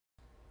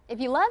If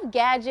you love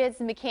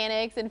gadgets,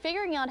 mechanics, and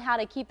figuring out how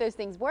to keep those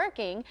things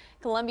working,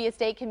 Columbia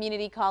State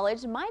Community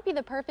College might be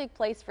the perfect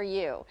place for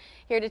you.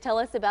 Here to tell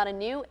us about a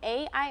new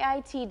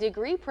AiiT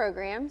degree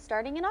program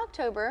starting in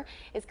October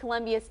is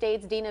Columbia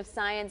State's Dean of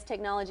Science,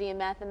 Technology, and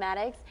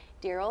Mathematics,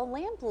 Daryl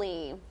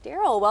Lampley.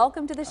 Daryl,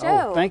 welcome to the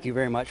show. Oh, thank you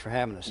very much for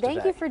having us today.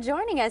 Thank you for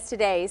joining us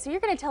today. So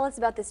you're going to tell us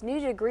about this new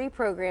degree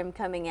program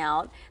coming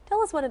out. Tell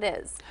us what it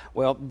is.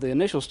 Well, the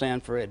initials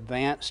stand for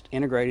Advanced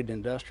Integrated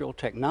Industrial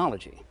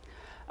Technology.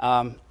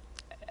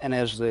 And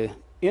as the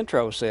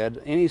intro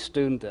said, any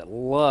student that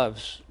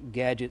loves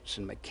gadgets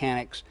and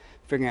mechanics,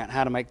 figuring out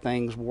how to make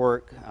things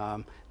work,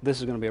 this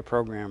is going to be a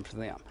program for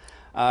them.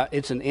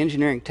 It's an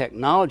engineering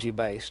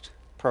technology-based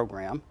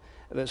program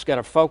that's got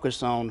a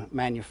focus on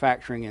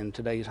manufacturing in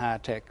today's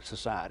high-tech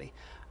society.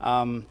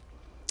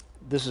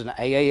 This is an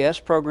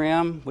AAS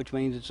program, which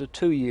means it's a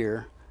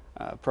 2-year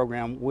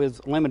program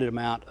with limited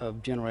amount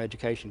of general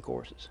education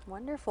courses.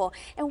 Wonderful.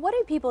 And what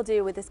do people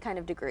do with this kind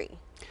of degree?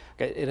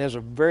 Okay, it has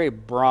a very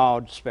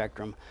broad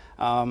spectrum.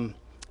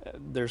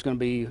 There's going to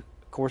be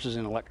courses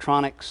in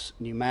electronics,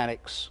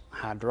 pneumatics,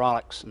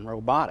 hydraulics, and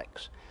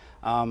robotics.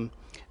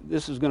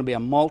 This is going to be a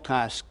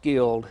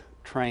multi-skilled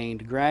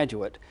trained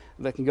graduate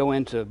that can go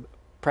into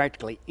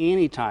practically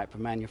any type of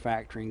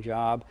manufacturing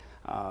job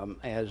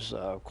as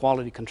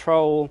quality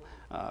control,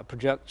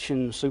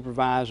 production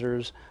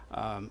supervisors,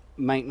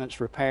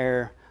 maintenance,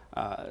 repair,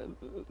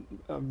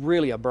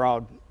 really a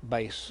broad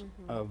base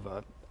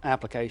of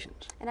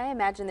applications. And I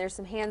imagine there's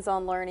some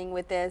hands-on learning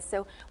with this.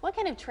 So what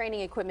kind of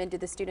training equipment do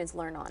the students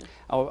learn on?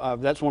 Oh,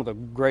 that's one of the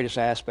greatest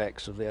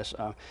aspects of this.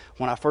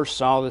 When I first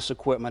saw this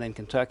equipment in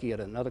Kentucky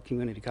at another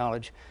community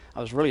college, I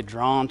was really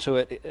drawn to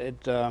it.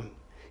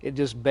 It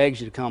just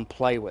begs you to come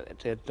play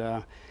with it.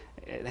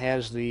 It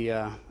has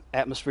the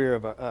atmosphere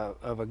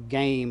of a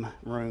game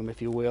room,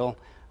 if you will.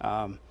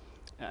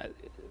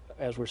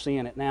 As we're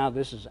seeing it now,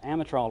 this is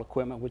Amitral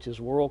equipment, which is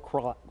world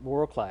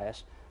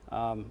class,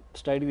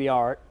 state of the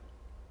art.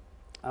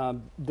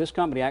 This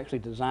company actually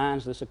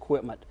designs this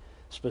equipment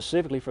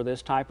specifically for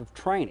this type of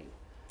training.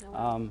 Oh,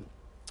 wow.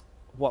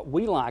 What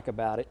we like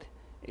about it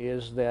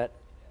is that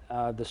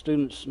the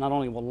students not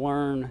only will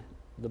learn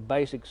the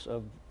basics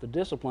of the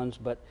disciplines,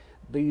 but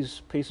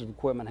these pieces of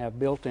equipment have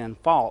built-in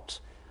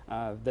faults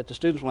that the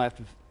students will have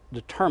to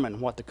determine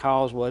what the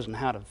cause was and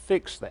how to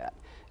fix that.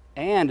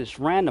 And it's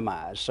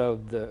randomized, so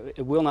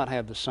it will not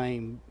have the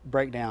same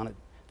breakdown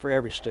for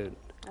every student.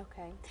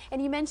 Okay.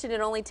 And you mentioned it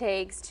only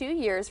takes 2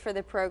 years for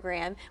the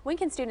program. When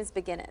can students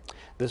begin it?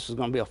 This is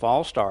going to be a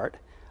fall start,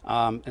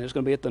 and it's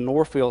going to be at the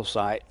Northfield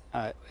site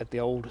at the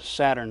old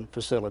Saturn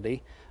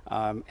facility,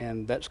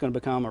 and that's going to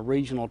become a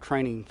regional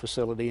training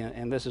facility,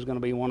 and this is going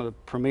to be one of the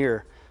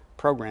premier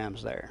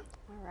programs there.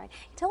 All right.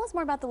 Tell us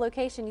more about the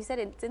location. You said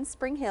it's in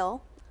Spring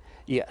Hill.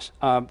 Yes.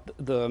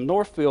 The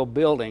Northfield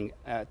building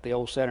at the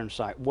old Saturn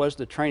site was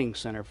the training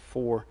center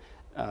for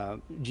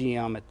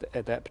GM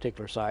at that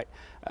particular site.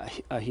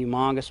 A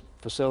humongous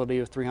facility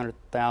of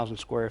 300,000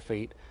 square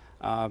feet.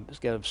 It's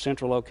got a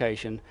central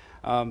location.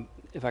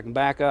 If I can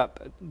back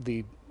up,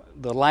 the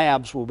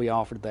labs will be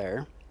offered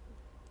there,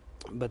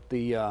 but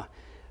the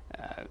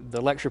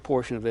lecture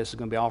portion of this is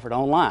going to be offered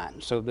online,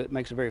 so that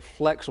makes it very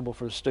flexible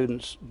for the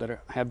students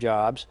that have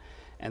jobs,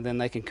 and then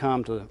they can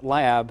come to the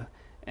lab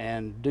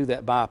and do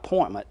that by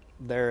appointment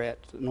there at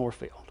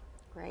Northfield.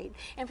 Great.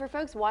 And for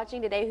folks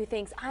watching today who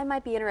thinks, I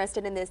might be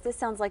interested in this, this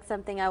sounds like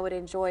something I would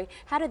enjoy,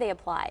 how do they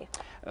apply?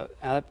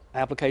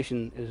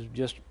 Application is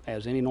just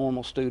as any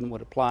normal student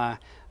would apply.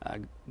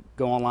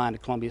 Go online to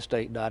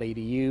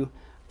columbiastate.edu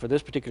for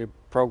this particular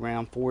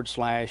program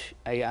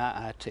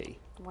 /AiiT.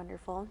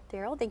 Wonderful.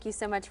 Daryl, thank you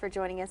so much for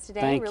joining us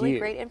today. Thank really you.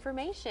 Great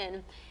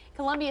information.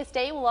 Columbia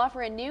State will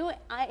offer a new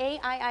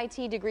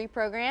AiiT degree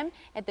program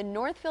at the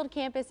Northfield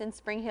campus in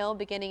Spring Hill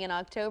beginning in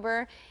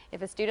October.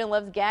 If a student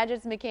loves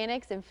gadgets,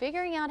 mechanics, and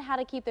figuring out how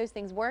to keep those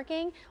things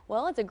working,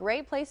 well, it's a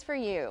great place for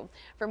you.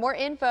 For more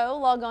info,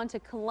 log on to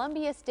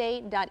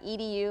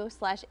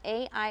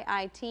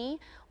columbiastate.edu/AiiT.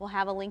 We'll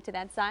have a link to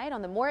that site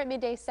on the More at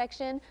Midday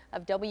section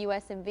of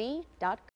WSMV.com.